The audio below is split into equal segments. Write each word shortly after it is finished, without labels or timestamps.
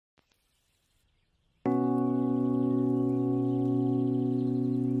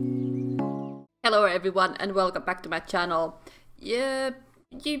Hello everyone and welcome back to my channel. Yeah,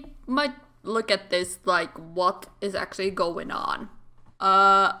 you might look at this like what is actually going on.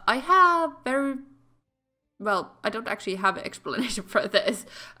 I don't actually have an explanation for this.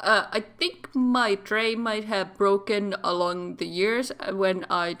 I think my tray might have broken along the years when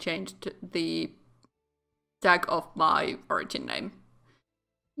I changed the tag of my origin name.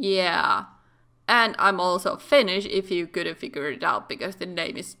 Yeah, and I'm also Finnish if you couldn't figure it out because the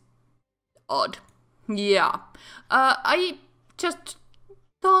name is odd. Yeah. I just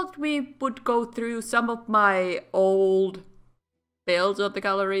thought we would go through some of my old builds of the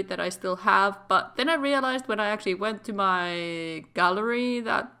gallery that I still have, but then I realized when I actually went to my gallery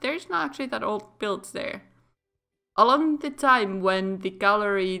that there's not actually that old builds there. Along the time when the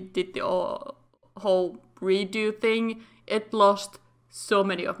gallery did the whole redo thing, it lost so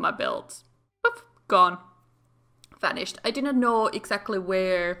many of my builds. Poof, gone. Vanished. I didn't know exactly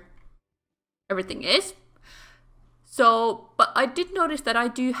where everything is. So, but I did notice that I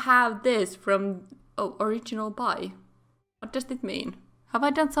do have this from original buy. What does it mean? Have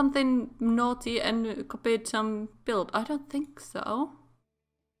I done something naughty and copied some build? I don't think so.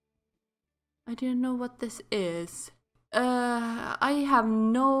 I didn't know what this is. I have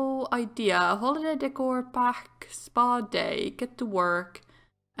no idea. Holiday decor pack, spa day, get to work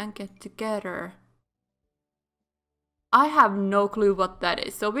and get together. I have no clue what that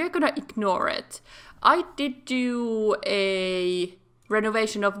is, so we're gonna ignore it. I did do a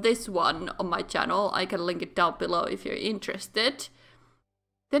renovation of this one on my channel. I can link it down below if you're interested.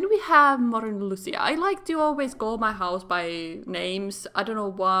 Then we have Modern Lucia. I like to always call my house by names. I don't know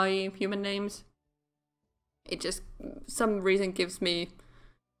why, human names. It just, some reason gives me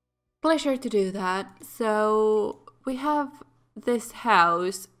pleasure to do that. So we have this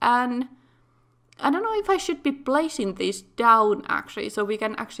house, and I don't know if I should be placing these down actually, so we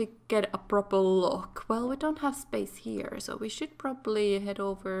can actually get a proper look. Well, we don't have space here, so we should probably head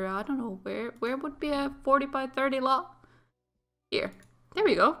over, I don't know, where would be a 40 by 30 lot? Here. There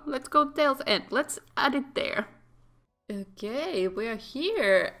we go. Let's go tail's end. Let's add it there. Okay, we are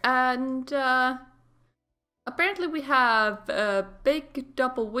here, and apparently we have big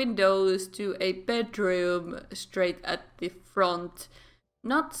double windows to a bedroom straight at the front.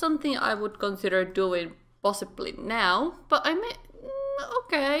 Not something I would consider doing possibly now, but I mean,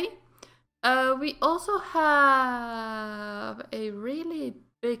 okay. We also have a really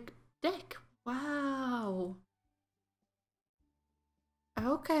big deck. Wow.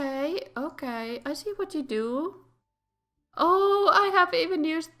 Okay, I see what you do. Oh, I have even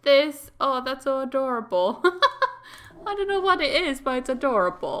used this. Oh, that's so adorable. I don't know what it is, but it's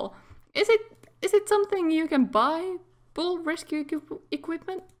adorable. Is it something you can buy? Full rescue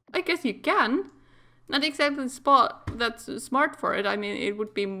equipment? I guess you can. Not exactly the spot that's smart for it. I mean, it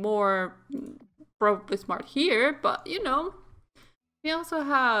would be more probably smart here, but you know. We also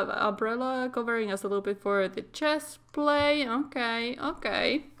have umbrella covering us a little bit for the chess play. Okay.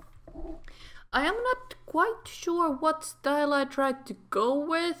 I am not quite sure what style I tried to go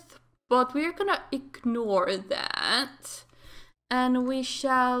with, but we're gonna ignore that. And we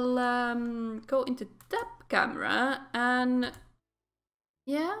shall go into tab camera, and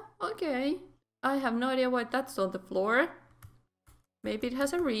yeah, okay. I have no idea why that's on the floor. Maybe it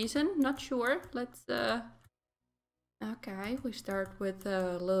has a reason, not sure. Let's okay, we start with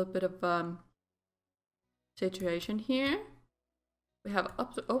a little bit of situation here. We have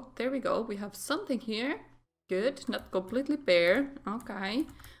up to, oh, there we go. We have something here. Good, not completely bare. Okay.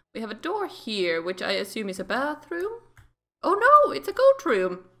 We have a door here, which I assume is a bathroom. Oh no, it's a goat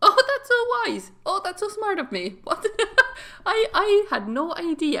room. Oh, that's so wise. Oh, that's so smart of me. What? I had no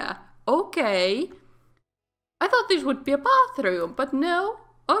idea. Okay. I thought this would be a bathroom, but no.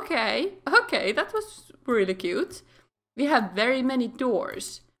 Okay, that was really cute. We have very many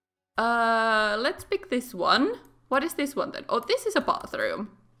doors. Let's pick this one. What is this one then? Oh, this is a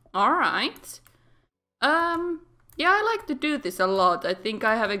bathroom. All right. Yeah, I like to do this a lot. I think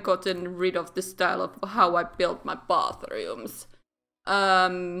I haven't gotten rid of the style of how I built my bathrooms.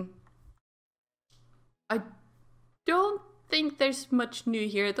 I don't think there's much new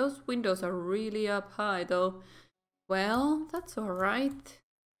here. Those windows are really up high though. Well, that's alright.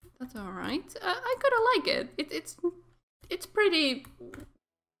 That's alright. I kinda like it. It's pretty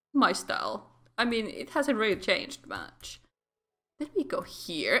my style. I mean, it hasn't really changed much. Then we go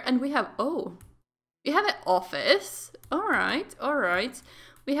here and we have, oh, we have an office. Alright.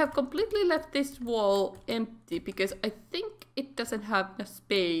 We have completely left this wall empty because I think it doesn't have enough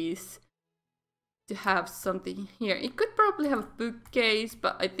space to have something here. It could probably have a bookcase,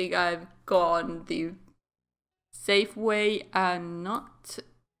 but I think I've gone the safe way and not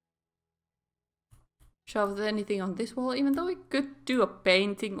shove anything on this wall, even though we could do a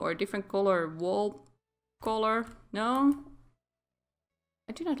painting or a different color wall color. No?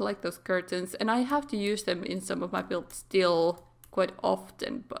 I do not like those curtains, and I have to use them in some of my builds still quite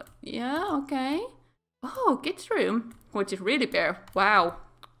often, but yeah, okay. Oh, kids' room, which is really bare. Wow.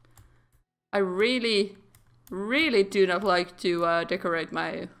 I really do not like to decorate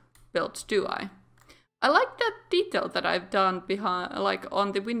my builds, do I? I like that detail that I've done behind, like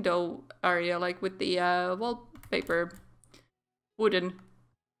on the window area, like with the wallpaper, wooden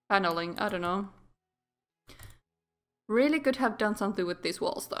paneling, I don't know. Really could have done something with these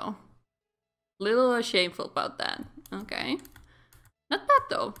walls though. Little shameful about that. Okay. Not bad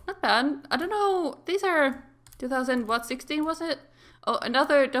though, not bad. I don't know, these are 2016 was it? Oh,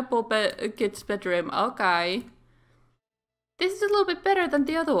 another double kids bedroom, okay. This is a little bit better than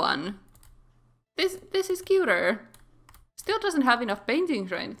the other one. This is cuter. Still doesn't have enough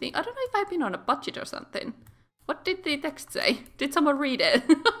paintings or anything. I don't know if I've been on a budget or something. What did the text say? Did someone read it?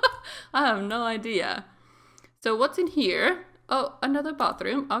 I have no idea. So what's in here? Oh, another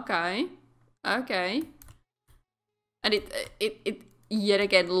bathroom. Okay. Okay. And it yet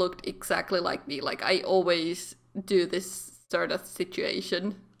again looked exactly like me. Like I always do this sort of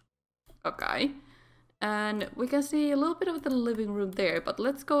situation. Okay. And we can see a little bit of the living room there, but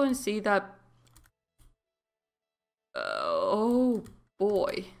let's go and see that. Oh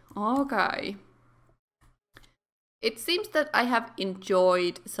boy. Okay. It seems that I have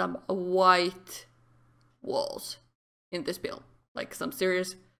enjoyed some white walls in this build. Like some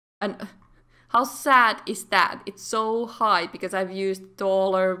serious... And how sad is that? It's so high because I've used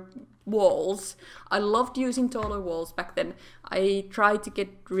taller walls. I loved using taller walls back then. I tried to get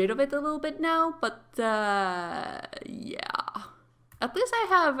rid of it a little bit now, but yeah. At least I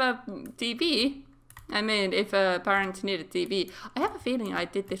have a TV. I mean, if a parent needed TV. I have a feeling I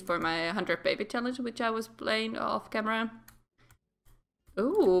did this for my 100 baby challenge, which I was playing off camera.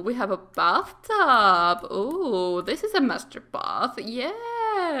 Ooh, we have a bathtub. Ooh, this is a master bath.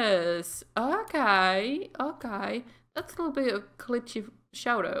 Yes. Okay. Okay. That's a little bit of glitchy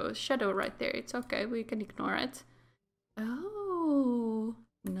shadow right there. It's okay. We can ignore it. Oh,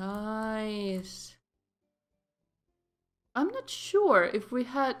 nice. I'm not sure if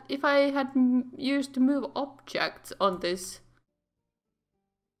I had used to move objects on this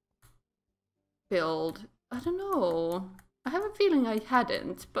build. I don't know. I have a feeling I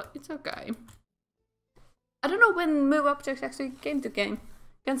hadn't, but it's okay. I don't know when move objects actually came to game.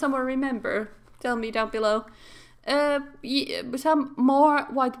 Can someone remember? Tell me down below. Yeah, some more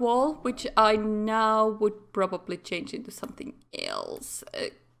white wall, which I now would probably change into something else.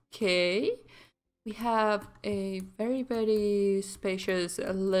 Okay. We have a very spacious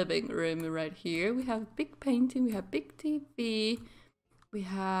living room right here. We have big painting, we have big TV, we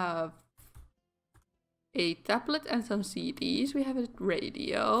have a tablet and some CDs, we have a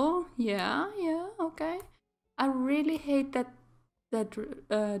radio. Yeah, okay. I really hate that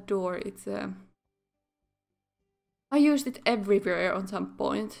door. It's I used it everywhere on some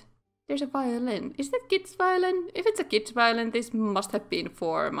point. There's a violin. Is that kid's violin? If it's a kid's violin, this must have been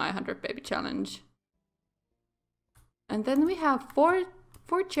for my 100 baby challenge. And then we have four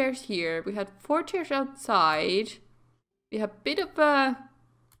chairs here. We had 4 chairs outside. We have a bit of a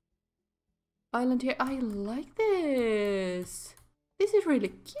island here. I like this. This is really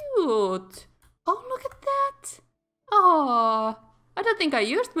cute. Oh, look at that. Oh, I don't think I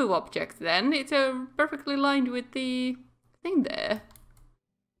used move objects then. It's perfectly lined with the thing there.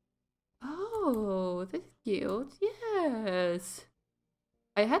 Oh, that's cute. Yes.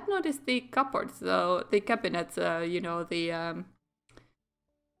 I had noticed the cupboards, though, the cabinets, you know, the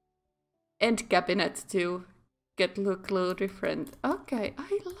end cabinets to look a little different. Okay,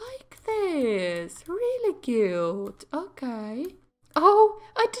 I like this. Really cute. Okay. Oh,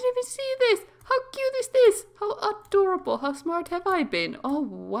 I didn't even see this. How cute is this? How adorable. How smart have I been? Oh,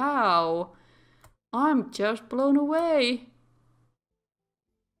 wow. I'm just blown away.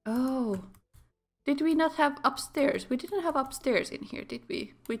 Oh. Did we not have upstairs? We didn't have upstairs in here, did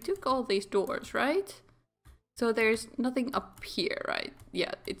we? We took all these doors, right? So there's nothing up here, right?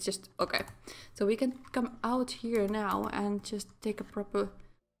 Yeah, it's just... Okay. So we can come out here now and just take a proper...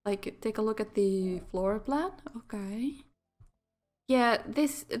 Like, take a look at the floor plan. Okay. Yeah,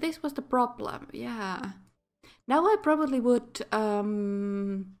 this was the problem. Yeah. Now I probably would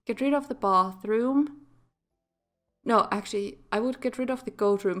get rid of the bathroom. No, actually, I would get rid of the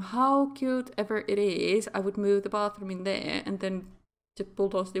coat room. How cute ever it is, I would move the bathroom in there and then just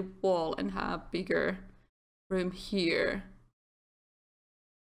bulldoze the wall and have bigger room here.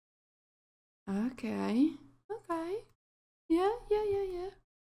 Okay. Okay. Yeah.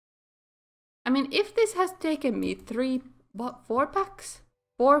 I mean, if this has taken me 4 packs?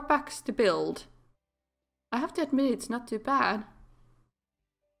 4 packs to build. I have to admit it's not too bad.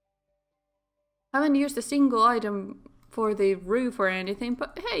 I haven't used a single item for the roof or anything,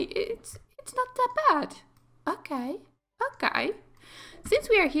 but hey, it's not that bad. Okay, okay. Since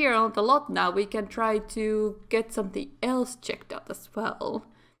we are here on the lot now, we can try to get something else checked out as well.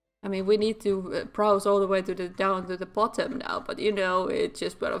 I mean, we need to browse all the way to down to the bottom now, but you know, it's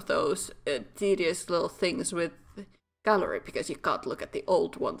just one of those tedious little things with the gallery, because you can't look at the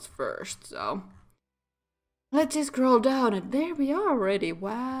old ones first, so... Let's just scroll down, and there we are already.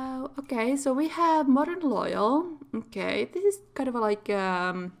 Wow. Okay, so we have Modern Loyal. Okay, this is kind of like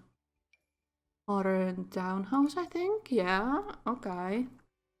modern townhouse, I think. Yeah, okay.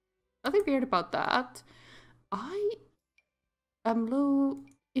 Nothing weird about that. I am a little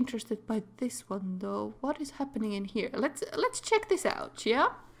interested by this one though. What is happening in here? Let's check this out, yeah?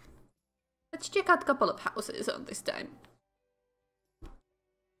 Let's check out a couple of houses on this time.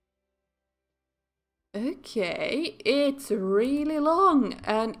 Okay, it's really long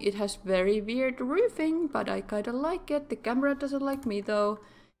and it has very weird roofing, but I kinda like it. The camera doesn't like me though.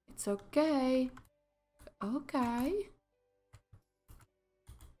 It's okay. Okay.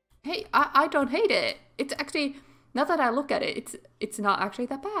 Hey, I don't hate it. It's actually, now that I look at it, it's not actually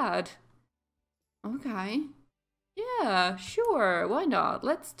that bad. Okay. Yeah, sure, why not?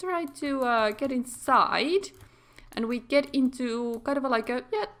 Let's try to get inside. And we get into kind of like a,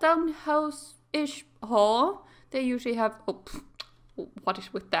 yeah, townhouse-ish hall. They usually have... Oh, what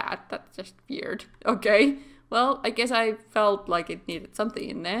is with that? That's just weird. Okay. Well, I guess I felt like it needed something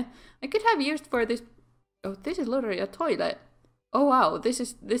in there. I could have used for this... Oh, this is literally a toilet. Oh, wow. This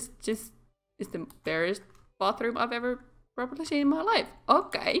just is the barest bathroom I've ever probably seen in my life.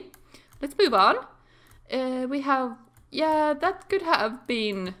 Okay. Let's move on. We have... Yeah, that could have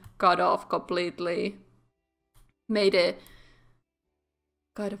been cut off completely. Made it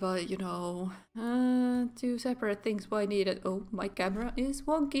kind of a, you know, 2 separate things why needed. Oh, my camera is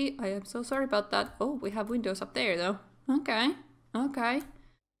wonky. I am so sorry about that. Oh, we have windows up there though. Okay, okay.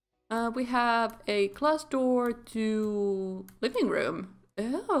 We have a glass door to living room.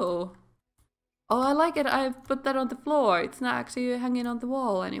 Oh. Oh, I like it. I've put that on the floor. It's not actually hanging on the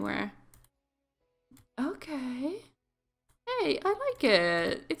wall anywhere. Okay. Hey, I like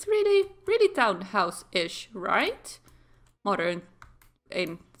it. It's really, really townhouse-ish, right? Modern,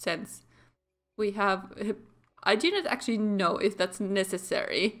 in sense. We have... I do not actually know if that's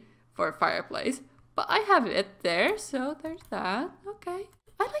necessary for a fireplace, but I have it there, so there's that. Okay,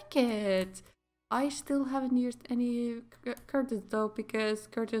 I like it. I still haven't used any curtains though, because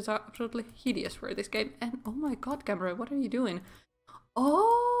curtains are absolutely hideous for this game. And oh my god, camera, what are you doing?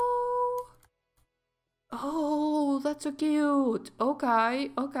 Oh! Oh, that's so cute.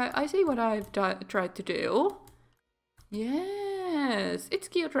 Okay, okay, I see what I've tried to do. Yes, it's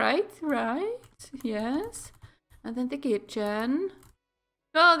cute, right? Right? Yes. And then the kitchen.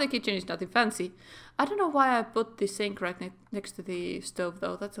 Oh, the kitchen is nothing fancy. I don't know why I put the sink right next to the stove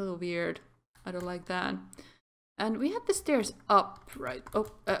though. That's a little weird. I don't like that. And we have the stairs up, right? Oh,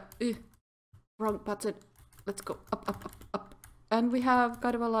 wrong button. Let's go up, up, up, up. And we have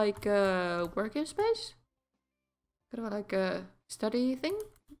kind of a like working space. Kind of like a study thing.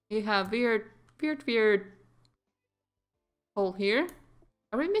 We have weird hole here.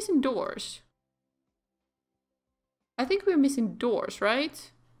 Are we missing doors? I think we're missing doors,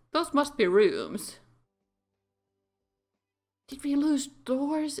 right? Those must be rooms. Did we lose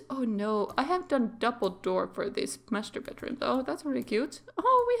doors? Oh no, I have done double door for this master bedroom though. That's really cute.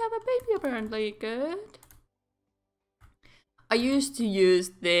 Oh, we have a baby apparently. Good. I used to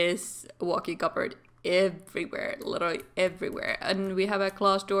use this walk-in cupboard everywhere, literally everywhere. And we have a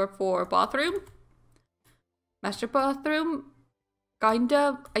glass door for bathroom. Master bathroom. Kind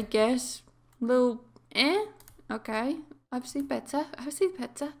of, I guess. Little, okay. I've seen better. I've seen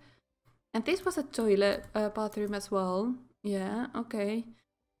better. And this was a toilet bathroom as well. Yeah, okay.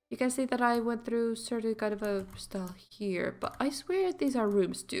 You can see that I went through certain kind of a style here. But I swear these are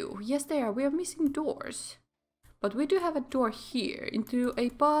rooms too. Yes, they are. We are missing doors. But we do have a door here into a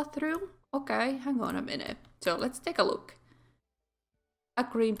bathroom. Okay, hang on a minute. So let's take a look. A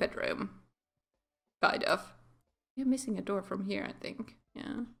green bedroom. Kind of. We're missing a door from here, I think.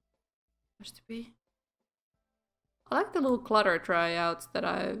 Yeah. Has to be. I like the little clutter tryouts that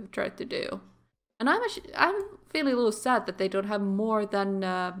I've tried to do. And I'm feeling a little sad that they don't have more than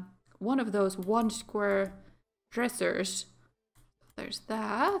one of those 1 square dressers. There's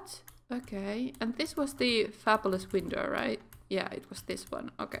that. Okay, and this was the fabulous window, right? Yeah, it was this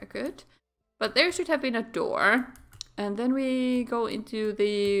one. Okay, good. But there should have been a door. And then we go into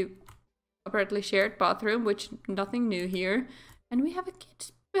the apparently shared bathroom, which nothing new here. And we have a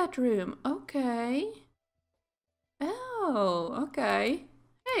kid's bedroom. Okay. Oh, okay.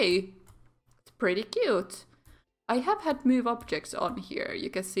 Hey, it's pretty cute. I have had move objects on here. You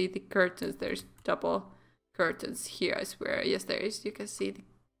can see the curtains. There's double curtains here, I swear. Yes, there is. You can see the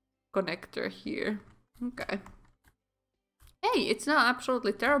connector here. Okay. Hey, it's not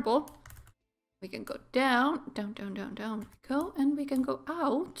absolutely terrible. We can go down, down, down, down, down we go, and we can go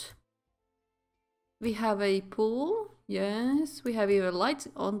out. We have a pool. Yes, we have even lights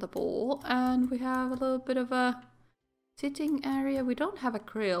on the pool, and we have a little bit of a sitting area. We don't have a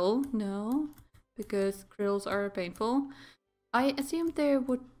grill, no, because grills are painful. I assume there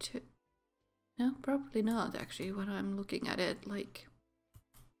would... No, probably not, actually, when I'm looking at it, like...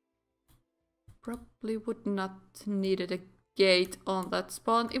 Probably would not needed a gate on that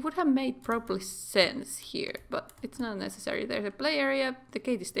spot. It would have made probably sense here, but it's not necessary. There's a play area, the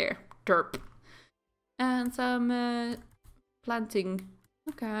gate is there. Derp. And some planting.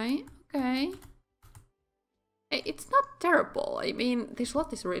 Okay, okay. It's not terrible. I mean, this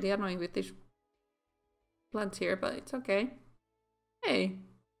lot is really annoying with these plants here, but it's okay. Hey.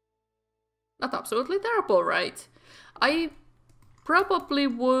 Not absolutely terrible, right? I probably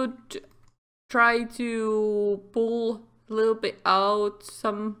would try to pull a little bit out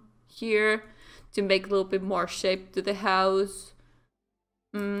some here to make a little bit more shape to the house.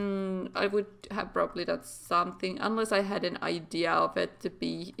 I would have probably done something, unless I had an idea of it to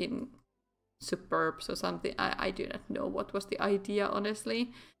be in suburbs or something. I do not know what was the idea,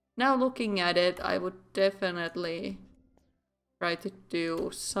 honestly. Now looking at it, I would definitely try to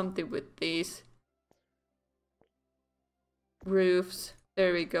do something with these roofs.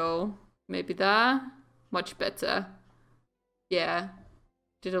 There we go. Maybe that. Much better. Yeah.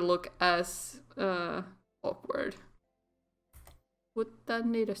 Didn't look as awkward. Would that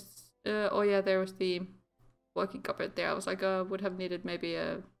need a... oh yeah, there was the walking cupboard there. I was like, would have needed maybe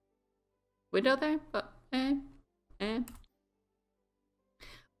a window there, but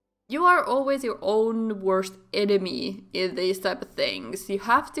You are always your own worst enemy in these type of things. You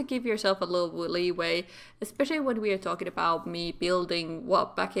have to give yourself a little leeway, especially when we are talking about me building,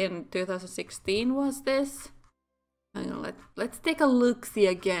 what, back in 2016 was this? Hang on, let's take a look-see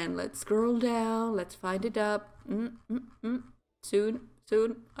again. Let's scroll down, let's find it up. Soon,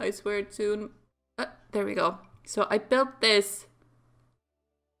 I swear soon. There we go. So I built this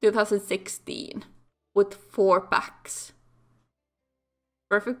 2016 with 4 packs.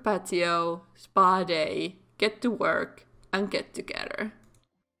 Perfect patio, spa day, get to work, and get together.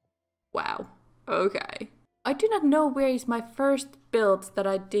 Wow. Okay. I do not know where is my first build that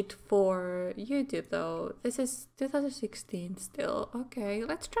I did for YouTube though. This is 2016 still. Okay,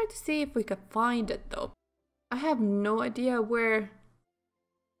 let's try to see if we can find it though. I have no idea where...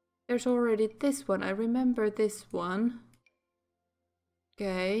 There's already this one. I remember this one.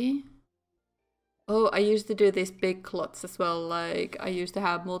 Okay. Oh, I used to do these big lots as well. Like, I used to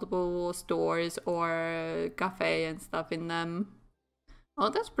have multiple stores or cafe and stuff in them. Oh,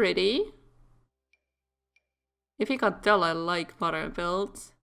 that's pretty. If you can't tell, I like modern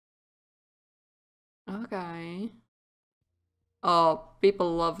builds. Okay. Oh,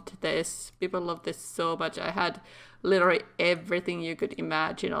 people loved this. People loved this so much. I had literally everything you could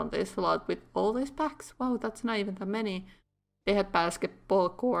imagine on this lot with all these packs. Wow, that's not even that many. They had basketball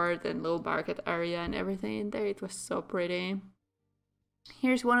court and little market area and everything in there. It was so pretty.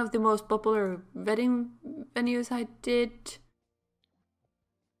 Here's one of the most popular wedding venues I did.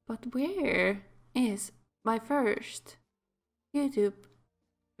 But where is my first YouTube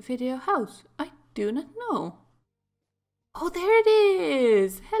video house? I do not know. Oh, there it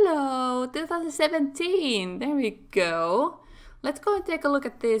is! Hello, 2017. There we go. Let's go and take a look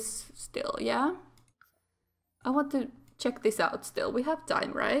at this still, yeah? I want to check this out still. We have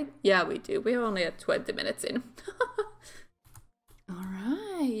time, right? Yeah, we do. We're only at 20 minutes in.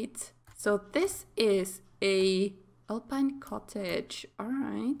 Alright. So this is a alpine cottage.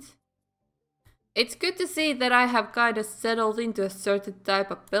 Alright. It's good to see that I have kind of settled into a certain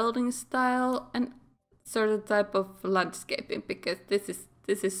type of building style and certain type of landscaping, because this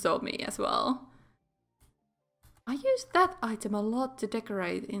is so me as well. I use that item a lot to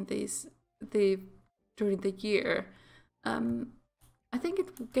decorate in during the year. I think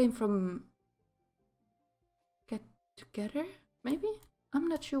it came from Get Together, maybe? I'm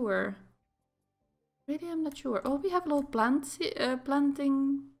not sure. Really, I'm not sure. Oh, we have little plants,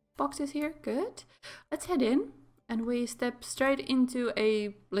 planting boxes here. Good. Let's head in, and we step straight into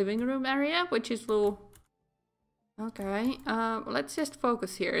a living room area, which is little... Okay, let's just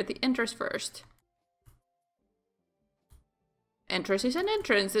focus here. The entrance first. entrance is an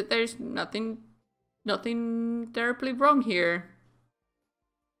entrance. There's nothing terribly wrong here.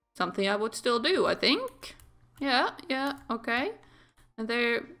 Something I would still do, I think. Yeah, okay. And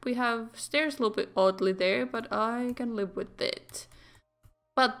there we have stairs a little bit oddly there, but I can live with it.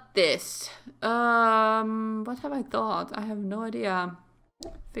 But this, what have I thought? I have no idea.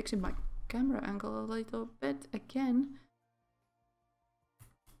 Fixing my camera angle a little bit again.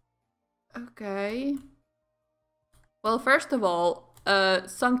 Okay. Well, first of all,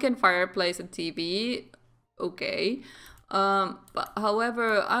 sunken fireplace and TV. Okay. But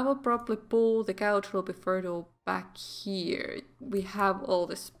however, I will probably pull the couch a little bit further back here. We have all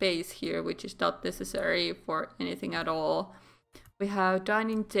the space here, which is not necessary for anything at all. We have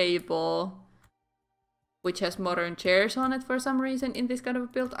dining table, which has modern chairs on it for some reason in this kind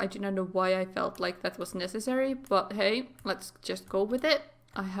of build. I do not know why I felt like that was necessary, but hey, let's just go with it.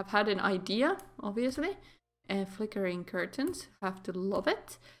 I have had an idea, obviously. And flickering curtains, have to love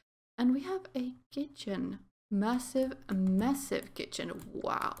it. And we have a kitchen. Massive kitchen.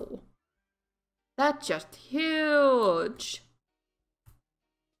 Wow. That's just huge.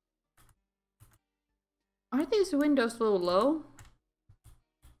 Are these windows a little low?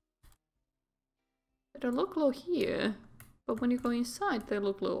 They look low here, but when you go inside, they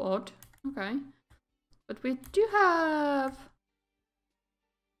look a little odd. Okay. But we do have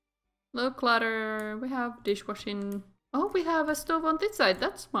low clutter. We have dishwashing. Oh, we have a stove on this side.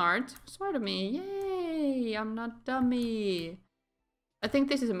 That's smart. Smart of me. Yay! I'm not dummy. I think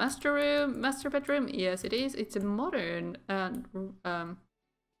this is a master bedroom. Yes, it is. It's a modern and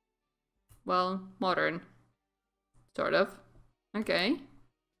well, modern, sort of. Okay,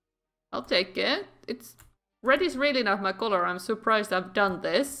 I'll take it. Red is really not my color. I'm surprised I've done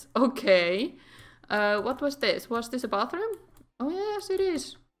this. Okay, what was this? Was this a bathroom? Oh yes, it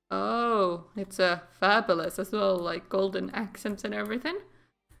is. Oh, it's fabulous as well, like golden accents and everything.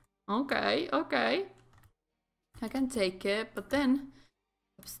 Okay, okay. I can take it, but then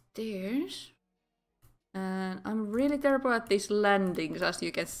upstairs. And I'm really terrible at these landings, as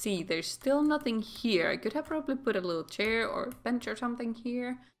you can see. There's still nothing here. I could have probably put a little chair or bench or something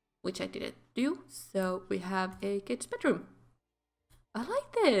here, which I didn't do. So we have a kid's bedroom. I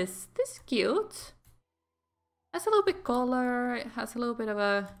like this. This is cute. Has a little bit color. It has a little bit of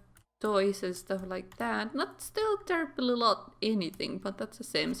a toys and stuff like that. Not still terribly a lot anything, but that's a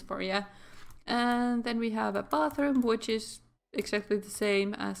Sims for you. And then we have a bathroom, which is exactly the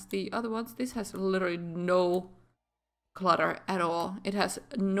same as the other ones. This has literally no clutter at all. It has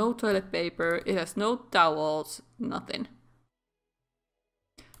no toilet paper. It has no towels. Nothing.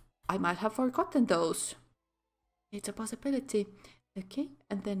 I might have forgotten those. It's a possibility. Okay,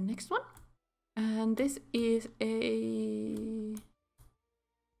 and then next one. And this is a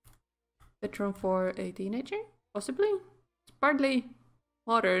bedroom for a teenager, possibly. It's partly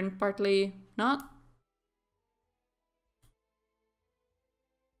modern, partly not.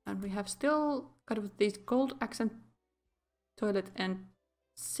 And we have still kind of this gold accent toilet and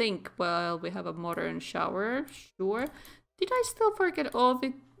sink while we have a modern shower, sure. Did I still forget all of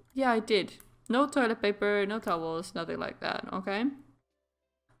it? Yeah, I did. No toilet paper, no towels, nothing like that, okay?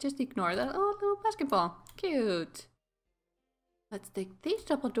 Just ignore that. Oh, little basketball. Cute. Let's take these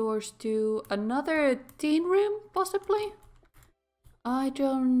double doors to another teen room, possibly? I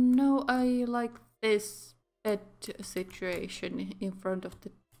don't know. I like this bed situation in front of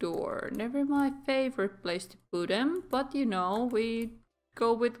the door. Never my favorite place to put them, but you know, we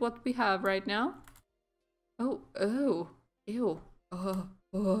go with what we have right now. Oh, ew.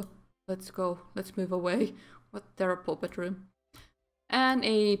 Let's go. Let's move away. What terrible bedroom. And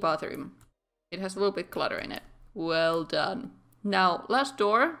a bathroom. It has a little bit clutter in it. Well done. Now, last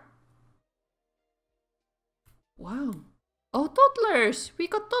door. Wow. Oh, toddlers! We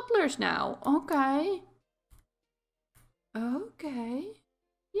got toddlers now. Okay. Okay.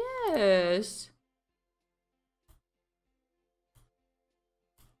 Yes.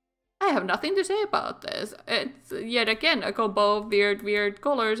 I have nothing to say about this. It's yet again a combo of weird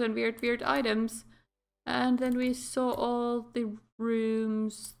colors and weird items. And then we saw all the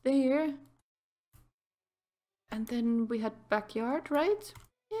rooms there. And then we had backyard, right?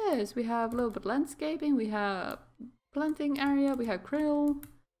 Yes, we have a little bit landscaping, we have planting area, we have grill.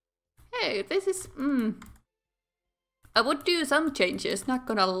 Hey, this is... I would do some changes, not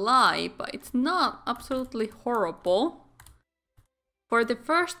gonna lie, but it's not absolutely horrible. For the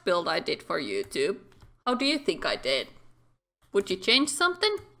first build I did for YouTube, how do you think I did? Would you change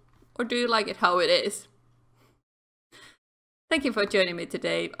something? Or do you like it how it is? Thank you for joining me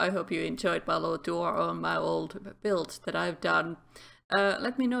today. I hope you enjoyed my little tour on my old builds that I've done.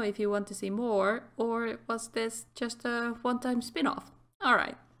 Let me know if you want to see more, or was this just a one-time spin-off?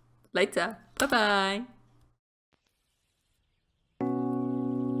 Alright, later. Bye-bye.